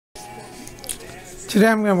Today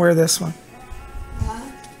I'm going to wear this one.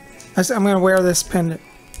 I said I'm going to wear this pendant.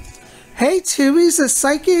 Hey Tubies, it's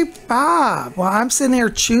Psychic Bob. Well, I'm sitting here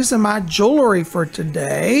choosing my jewelry for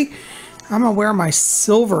today. I'm going to wear my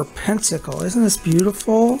silver pentacle. Isn't this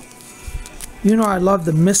beautiful? You know I love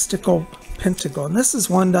the mystical pentacle. And this is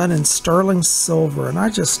one done in sterling silver. And I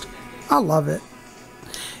love it.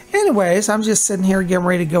 Anyways, I'm just sitting here getting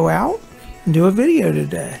ready to go out and do a video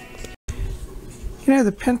today. You know,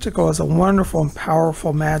 the pentacle is a wonderful and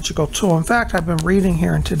powerful magical tool. In fact, I've been reading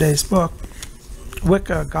here in today's book,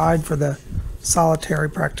 Wicca, a Guide for the Solitary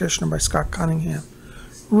Practitioner by Scott Cunningham.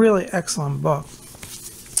 Really excellent book.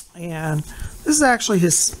 And this is actually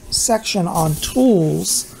his section on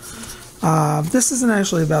tools. This isn't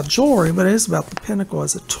actually about jewelry, but it is about the pentacle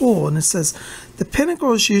as a tool. And it says, the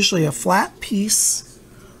pentacle is usually a flat piece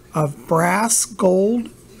of brass,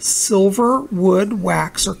 gold, silver, wood,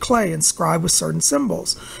 wax, or clay inscribed with certain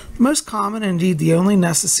symbols. The most common, and indeed the only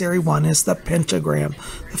necessary one, is the pentagram,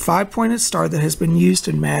 the five-pointed star that has been used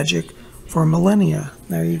in magic for millennia.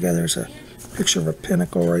 There you go. There's a picture of a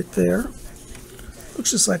pinnacle right there. Looks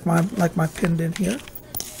just like my pendant here.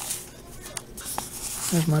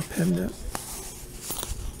 There's my pendant.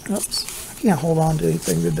 Oops, I can't hold on to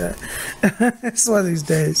anything today. It's one of these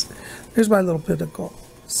days. There's my little pinnacle.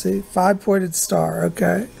 See, five-pointed star,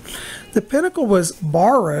 okay. The pinnacle was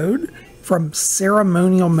borrowed from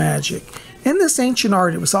ceremonial magic. In this ancient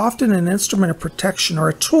art, it was often an instrument of protection or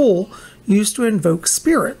a tool used to invoke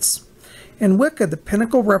spirits. In Wicca, the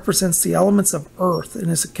pinnacle represents the elements of earth and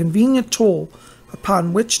is a convenient tool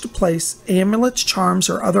upon which to place amulets, charms,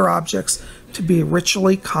 or other objects to be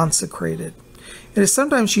ritually consecrated. It is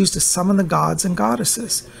sometimes used to summon the gods and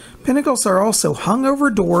goddesses. Pinnacles are also hung over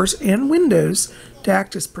doors and windows to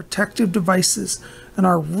act as protective devices and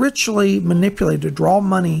are ritually manipulated to draw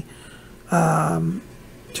money owing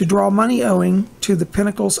to the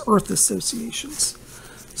pinnacle's earth associations.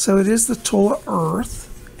 So it is the tool of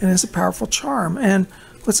earth and is a powerful charm. And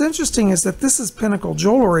what's interesting is that this is pinnacle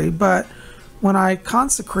jewelry, but when I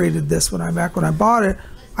consecrated this, back when I bought it,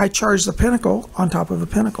 I charged the pinnacle on top of a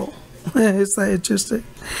pinnacle. Isn't that interesting?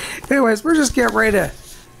 Anyways, we're just getting ready to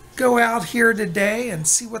go out here today and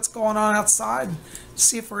see what's going on outside and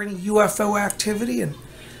see if there are any UFO activity and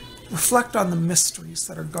reflect on the mysteries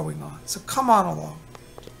that are going on. So come on along.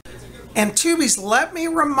 And Tubies, let me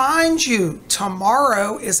remind you,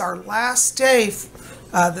 tomorrow is our last day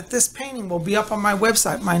that this painting will be up on my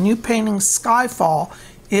website. My new painting, Skyfall,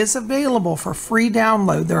 is available for free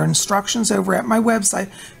download. There are instructions over at my website.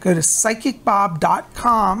 Go to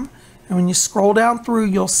PsychicBob.com, and when you scroll down through,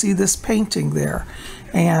 you'll see this painting there.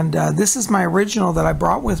 And this is my original that I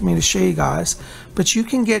brought with me to show you guys. But you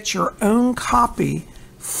can get your own copy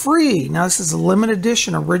free. Now, this is a limited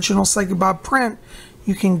edition, original Psychic Bob print.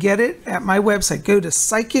 You can get it at my website. Go to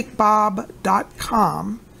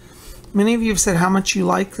PsychicBob.com. Many of you have said how much you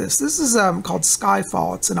like this. This is called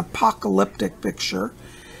Skyfall. It's an apocalyptic picture.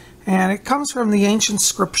 And it comes from the ancient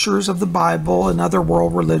scriptures of the Bible and other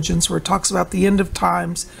world religions where it talks about the end of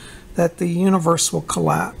times, that the universe will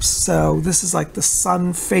collapse. So this is like the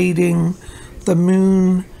sun fading, the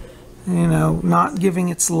moon, you know, not giving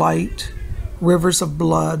its light, rivers of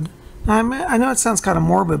blood. Now, I know it sounds kind of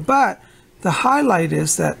morbid, but the highlight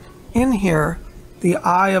is that in here, the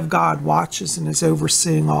eye of God watches and is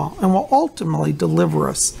overseeing all and will ultimately deliver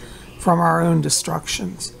us from our own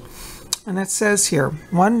destructions. And it says here,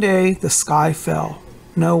 one day the sky fell.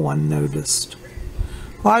 No one noticed.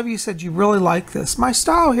 A lot of you said you really like this. My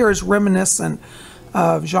style here is reminiscent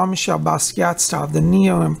of Jean-Michel Basquiat's style, the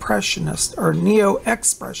neo-impressionist or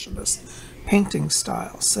neo-expressionist painting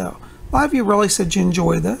style. So a lot of you really said you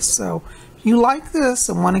enjoy this. So if you like this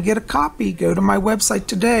and want to get a copy, go to my website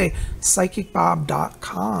today,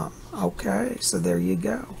 PsychicBob.com. Okay, so there you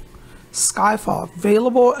go. Skyfall,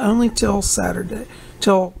 available only till Saturday.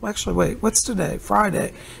 Actually, wait, what's today?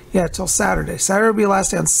 Friday. Yeah, till Saturday. Saturday will be the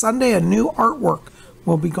last day. On Sunday, a new artwork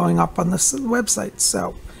will be going up on the website.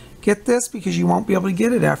 So get this because you won't be able to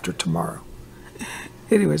get it after tomorrow.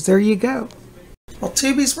 Anyways, there you go. Well,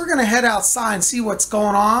 Tubies, we're going to head outside and see what's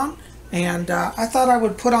going on. And I thought I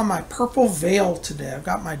would put on my purple veil today. I've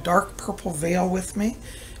got my dark purple veil with me.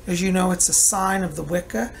 As you know, it's a sign of the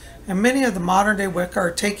Wicca. And many of the modern day Wicca are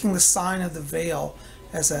taking the sign of the veil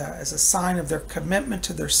as a sign of their commitment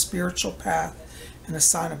to their spiritual path and a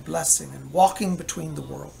sign of blessing and walking between the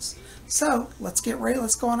worlds. So let's get ready.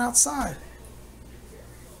 Let's go on outside.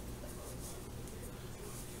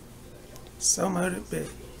 So mote it be.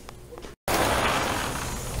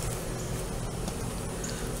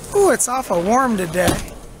 Oh, it's awful warm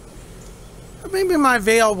today. But maybe my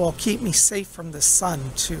veil will keep me safe from the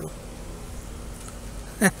sun too.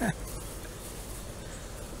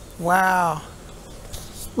 Wow.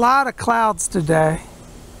 A lot of clouds today.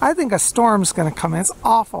 I think a storm's going to come in. It's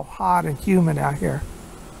awful hot and humid out here.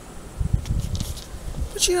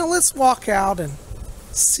 But you know, let's walk out and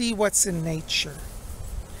see what's in nature.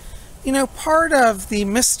 You know, part of the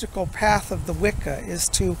mystical path of the Wicca is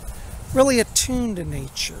to really attune to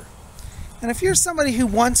nature. And if you're somebody who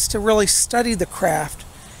wants to really study the craft,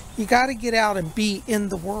 you got to get out and be in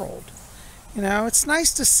the world. You know, it's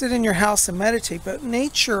nice to sit in your house and meditate, but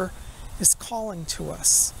nature is calling to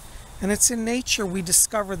us. And it's in nature we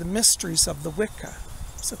discover the mysteries of the Wicca.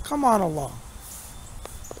 So come on along.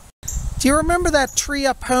 Do you remember that tree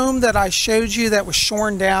up home that I showed you that was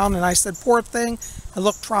shorn down? And I said, poor thing, it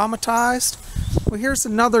looked traumatized. Well, here's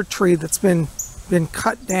another tree that's been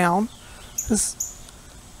cut down.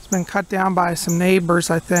 It's been cut down by some neighbors,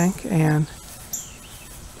 I think, and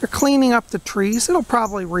they're cleaning up the trees. It'll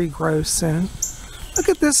probably regrow soon. Look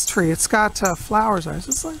at this tree. It's got flowers on it.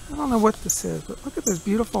 It's like, I don't know what this is, but look at those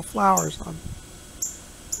beautiful flowers on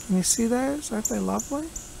it. Can you see those? Aren't they lovely?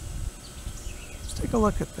 Let's take a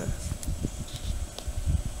look at this.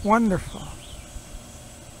 Wonderful.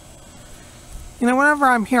 You know, whenever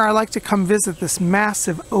I'm here, I like to come visit this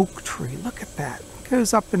massive oak tree. Look at that. It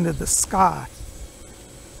goes up into the sky.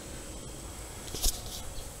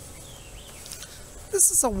 This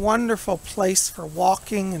is a wonderful place for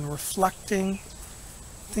walking and reflecting,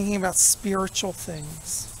 thinking about spiritual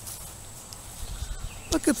things.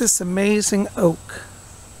 Look at this amazing oak.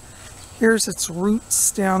 Here's its roots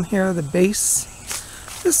down here, the base.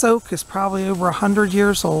 This oak is probably over 100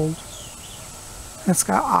 years old. And it's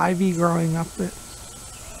got ivy growing up it.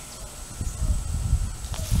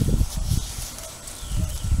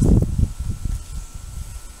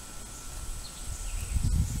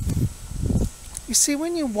 You see,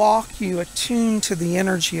 when you walk, you attune to the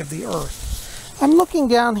energy of the earth. I'm looking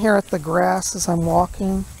down here at the grass as I'm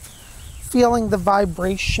walking, feeling the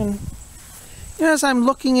vibration. You know, as I'm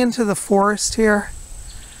looking into the forest here,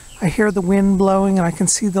 I hear the wind blowing and I can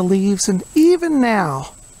see the leaves. And even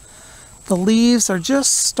now, the leaves are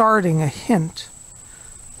just starting a hint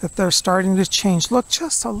that they're starting to change. Look,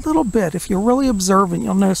 just a little bit. If you're really observant,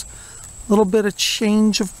 you'll notice a little bit of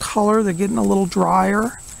change of color. They're getting a little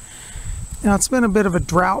drier. Now, it's been a bit of a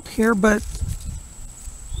drought here, but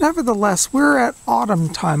nevertheless, we're at autumn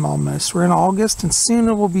time almost. We're in August, and soon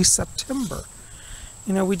it will be September.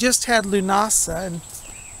 You know, we just had Lunasa, and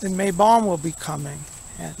then Maybon will be coming,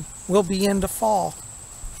 and we'll be into fall.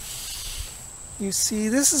 You see,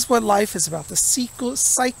 this is what life is about, the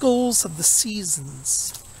cycles of the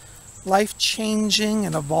seasons. Life changing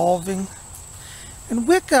and evolving. And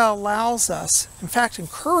Wicca allows us, in fact,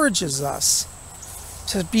 encourages us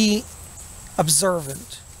to be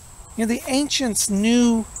observant. You know, the ancients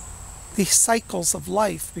knew the cycles of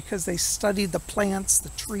life because they studied the plants, the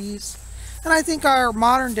trees. And I think in our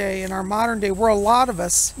modern day world, a lot of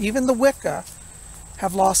us, even the Wicca,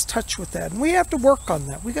 have lost touch with that. And we have to work on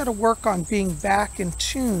that. We got to work on being back in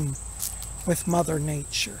tune with Mother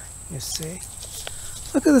Nature, you see.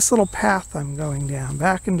 Look at this little path I'm going down,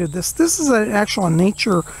 back into this. This is an actual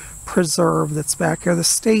nature preserve that's back here. The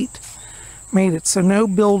state made it so no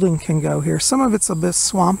building can go here. Some of it's a bit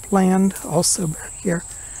swampland also back here.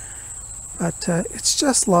 But it's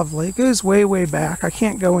just lovely. It goes way, way back. I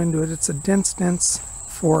can't go into it. It's a dense, dense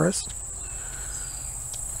forest.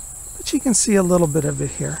 But you can see a little bit of it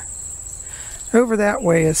here. Over that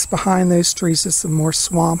way is behind those trees is some more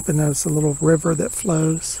swamp, and there's a little river that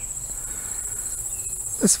flows.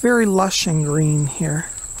 It's very lush and green here.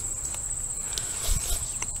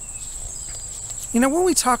 You know, when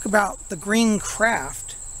we talk about the green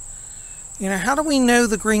craft, you know, how do we know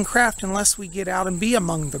the green craft unless we get out and be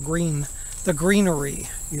among the greenery,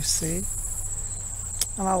 you see?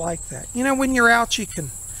 And I like that. You know, when you're out, you can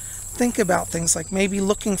think about things like maybe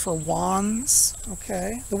looking for wands,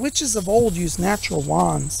 okay? The witches of old used natural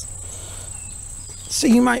wands. So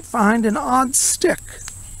you might find an odd stick.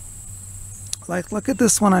 Like, look at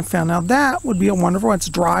this one I found. Now that would be a wonderful one. It's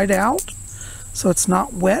dried out, so it's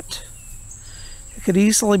not wet. It could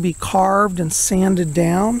easily be carved and sanded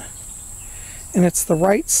down. And it's the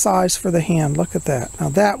right size for the hand. Look at that. Now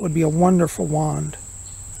that would be a wonderful wand.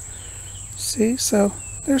 See? So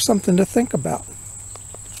there's something to think about.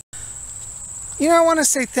 You know, I want to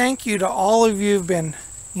say thank you to all of you who've been,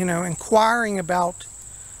 you know, inquiring about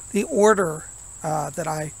the order that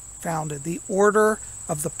I founded. The Order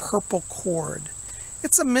of the Purple Cord.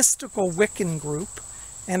 It's a mystical Wiccan group,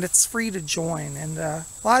 and it's free to join. And a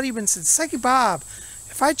lot of you have been said, Psychic Bob,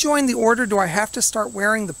 if I join the order, do I have to start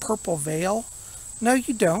wearing the purple veil? No,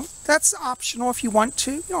 you don't. That's optional if you want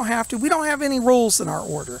to. You don't have to. We don't have any rules in our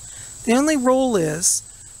order. The only rule is,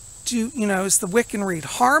 is the Wiccan read,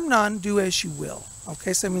 harm none, do as you will.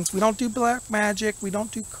 Okay, so it means we don't do black magic, we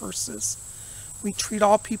don't do curses. We treat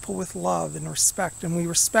all people with love and respect, and we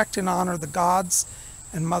respect and honor the gods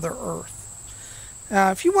and Mother Earth.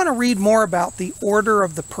 If you want to read more about the Order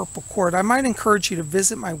of the Purple Cord, I might encourage you to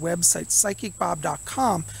visit my website,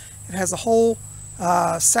 PsychicBob.com. It has a whole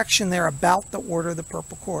section there about the Order of the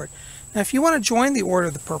Purple Cord. Now, if you want to join the Order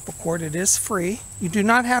of the Purple Cord, it is free. You do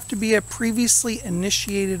not have to be a previously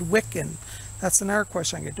initiated Wiccan. That's another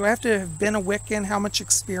question I get. Do I have to have been a Wiccan? How much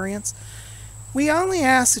experience? We only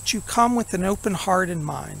ask that you come with an open heart and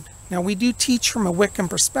mind. Now, we do teach from a Wiccan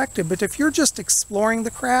perspective, but if you're just exploring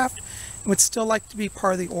the craft and would still like to be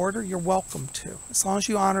part of the order, you're welcome to, as long as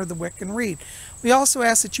you honor the Wiccan read. We also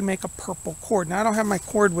ask that you make a purple cord. Now, I don't have my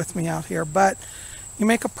cord with me out here, but you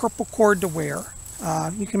make a purple cord to wear.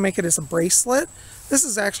 You can make it as a bracelet. This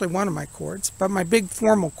is actually one of my cords, but my big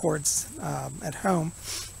formal cords at home.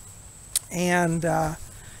 And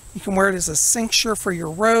you can wear it as a cincture for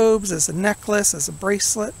your robes, as a necklace, as a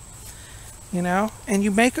bracelet, and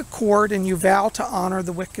you make a cord and you vow to honor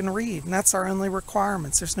the Wiccan read, and that's our only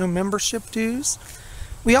requirements. There's no membership dues.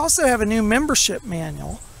 We also have a new membership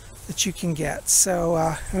manual that you can get.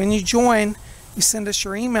 So when you join, you send us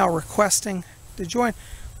your email requesting to join.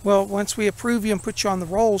 Well, once we approve you and put you on the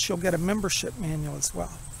rolls, you'll get a membership manual as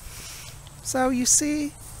well. So you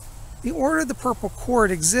see, the Order of the Purple Cord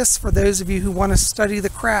exists for those of you who want to study the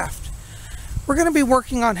craft. We're going to be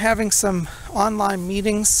working on having some online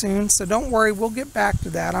meetings soon, so don't worry, we'll get back to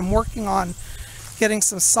that. I'm working on getting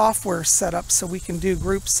some software set up so we can do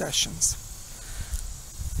group sessions.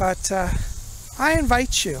 But I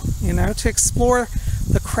invite you, to explore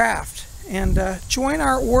the craft and join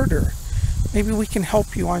our order. Maybe we can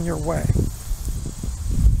help you on your way.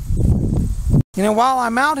 While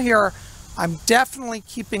I'm out here, I'm definitely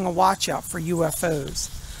keeping a watch out for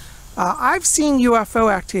UFOs. I've seen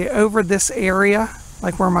UFO activity over this area,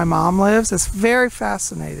 like where my mom lives. It's very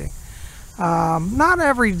fascinating. Not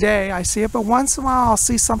every day I see it, but once in a while I'll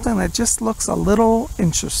see something that just looks a little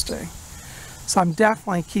interesting. So I'm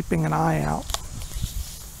definitely keeping an eye out.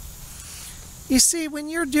 You see, when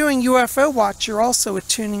you're doing UFO watch, you're also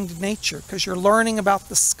attuning to nature because you're learning about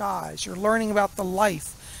the skies, you're learning about the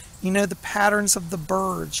life, the patterns of the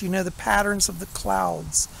birds, the patterns of the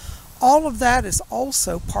clouds. All of that is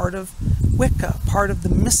also part of Wicca, part of the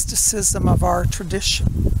mysticism of our tradition.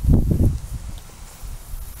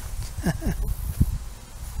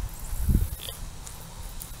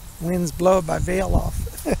 Winds blow my veil off.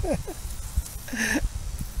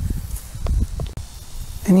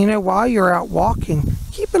 And while you're out walking,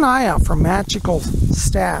 keep an eye out for magical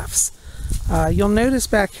staffs. You'll notice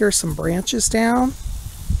back here some branches down.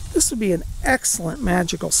 This would be an excellent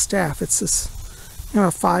magical staff. It's this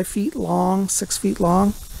 5 feet long, 6 feet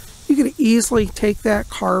long. You could easily take that,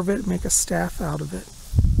 carve it, make a staff out of it.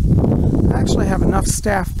 I actually have enough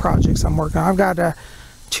staff projects I'm working on. I've got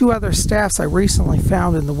 2 other staffs I recently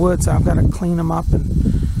found in the woods. I've got to clean them up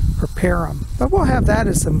and repair them. But we'll have that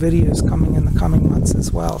as some videos coming in the coming months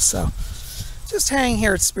as well. So just hang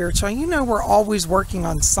here at Spiritual. We're always working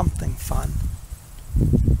on something fun.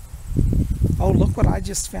 Oh, look what I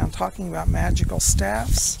just found talking about magical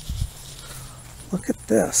staffs. Look at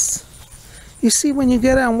this. You see, when you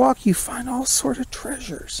get out and walk, you find all sort of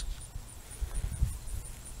treasures.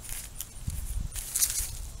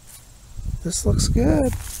 This looks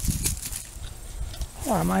good.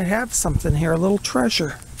 Oh, I might have something here, a little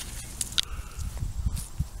treasure.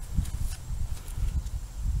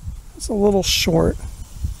 It's a little short.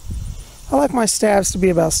 I like my staves to be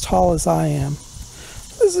about as tall as I am.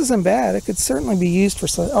 This isn't bad. It could certainly be used for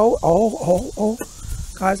some... Oh.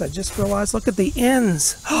 Guys, I just realized, look at the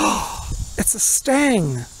ends. It's a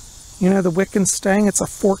stang. The Wiccan stang? It's a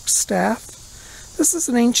forked staff. This is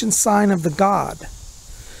an ancient sign of the god.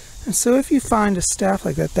 And so if you find a staff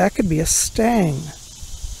like that, that could be a stang.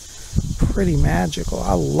 Pretty magical.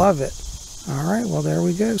 I love it. All right, well, there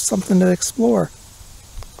we go. Something to explore.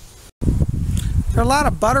 There are a lot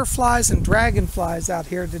of butterflies and dragonflies out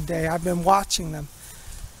here today. I've been watching them.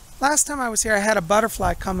 Last time I was here, I had a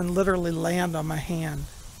butterfly come and literally land on my hand.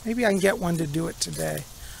 Maybe I can get one to do it today.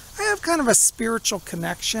 I have kind of a spiritual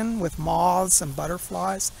connection with moths and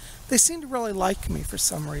butterflies. They seem to really like me for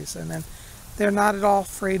some reason, and they're not at all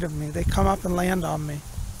afraid of me. They come up and land on me.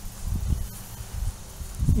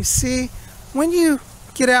 You see, when you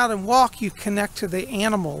get out and walk, you connect to the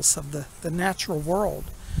animals of the natural world.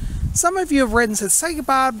 Some of you have read and said, "Say,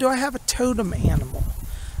 Bob, do I have a totem animal?"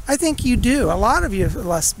 I think you do. A lot of you,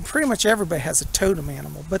 pretty much everybody has a totem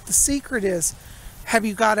animal. But the secret is, have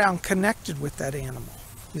you got out and connected with that animal?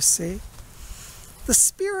 You see? The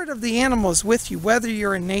spirit of the animal is with you, whether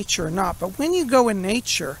you're in nature or not. But when you go in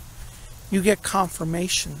nature, you get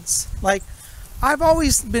confirmations. Like, I've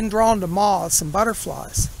always been drawn to moths and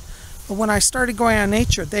butterflies. But when I started going out in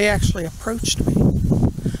nature, they actually approached me.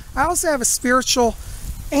 I also have a spiritual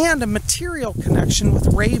and a material connection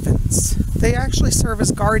with ravens. They actually serve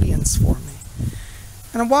as guardians for me.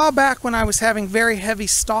 And a while back when I was having very heavy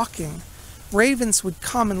stalking, ravens would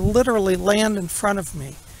come and literally land in front of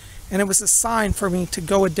me. And it was a sign for me to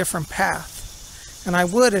go a different path. And I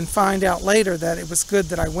would and find out later that it was good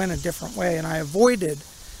that I went a different way and I avoided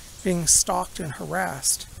being stalked and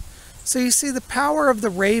harassed. So you see, the power of the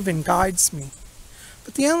raven guides me.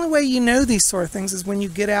 But the only way you know these sort of things is when you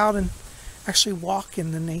get out and actually walk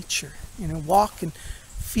in the nature. You know, walk and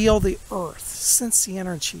feel the earth, sense the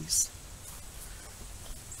energies.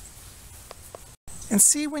 And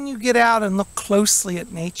see, when you get out and look closely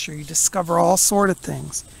at nature, you discover all sort of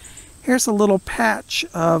things. Here's a little patch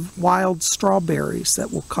of wild strawberries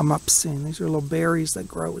that will come up soon. These are little berries that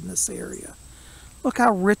grow in this area. Look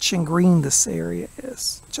how rich and green this area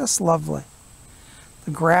is. Just lovely.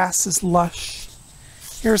 The grass is lush.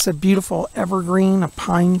 Here's a beautiful evergreen, a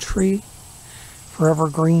pine tree. Forever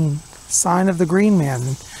green. Sign of the green man.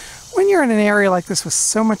 And when you're in an area like this with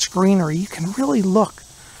so much greenery, you can really look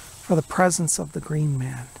for the presence of the green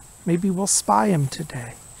man. Maybe we'll spy him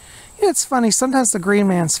today. Yeah, it's funny, sometimes the green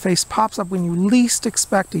man's face pops up when you least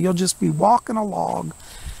expect it. You'll just be walking along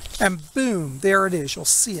and boom, there it is. You'll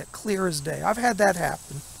see it clear as day. I've had that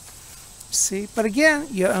happen. See? But again,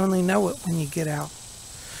 you only know it when you get out.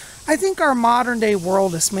 I think our modern day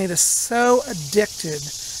world has made us so addicted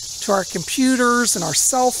to our computers and our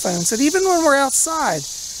cell phones that even when we're outside,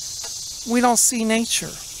 we don't see nature.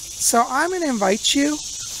 So I'm going to invite you,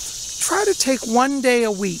 try to take one day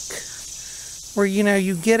a week where, you know,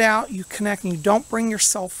 you get out, you connect, and you don't bring your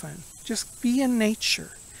cell phone. Just be in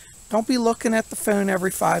nature. Don't be looking at the phone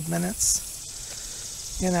every 5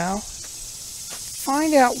 minutes. You know,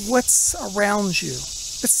 find out what's around you.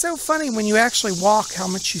 It's so funny when you actually walk how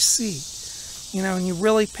much you see, you know, and you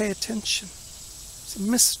really pay attention. It's a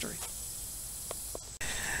mystery.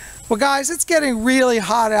 Well, guys, it's getting really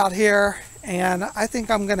hot out here, and I think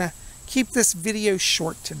I'm going to keep this video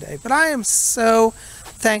short today. But I am so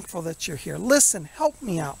thankful that you're here. Listen, help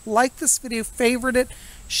me out. Like this video, favorite it,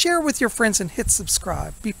 share with your friends, and hit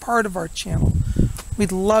subscribe. Be part of our channel.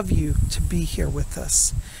 We'd love you to be here with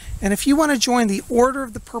us. And if you want to join the Order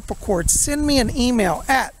of the Purple Cord, send me an email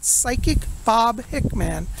at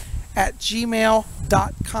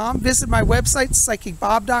PsychicBobHickman@gmail.com. Visit my website,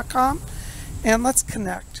 PsychicBob.com, and let's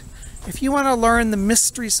connect. If you want to learn the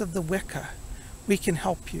mysteries of the Wicca, we can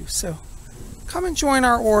help you. So come and join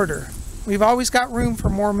our order. We've always got room for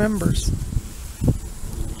more members.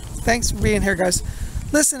 Thanks for being here, guys.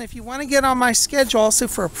 Listen, if you want to get on my schedule also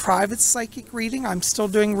for a private psychic reading, I'm still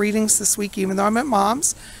doing readings this week, even though I'm at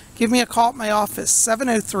Mom's. Give me a call at my office,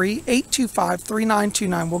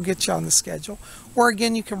 703-825-3929. We'll get you on the schedule. Or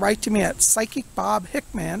again, you can write to me at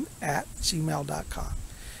PsychicBobHickman@gmail.com.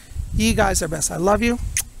 You guys are best. I love you.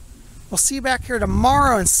 We'll see you back here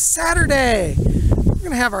tomorrow and Saturday. We're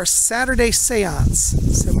going to have our Saturday seance,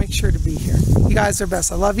 so make sure to be here. You guys are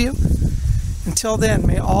best. I love you. Until then,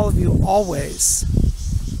 may all of you always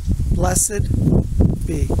blessed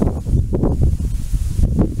be.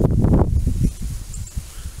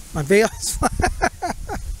 My veil is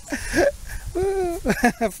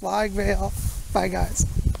flying veil. Bye, guys.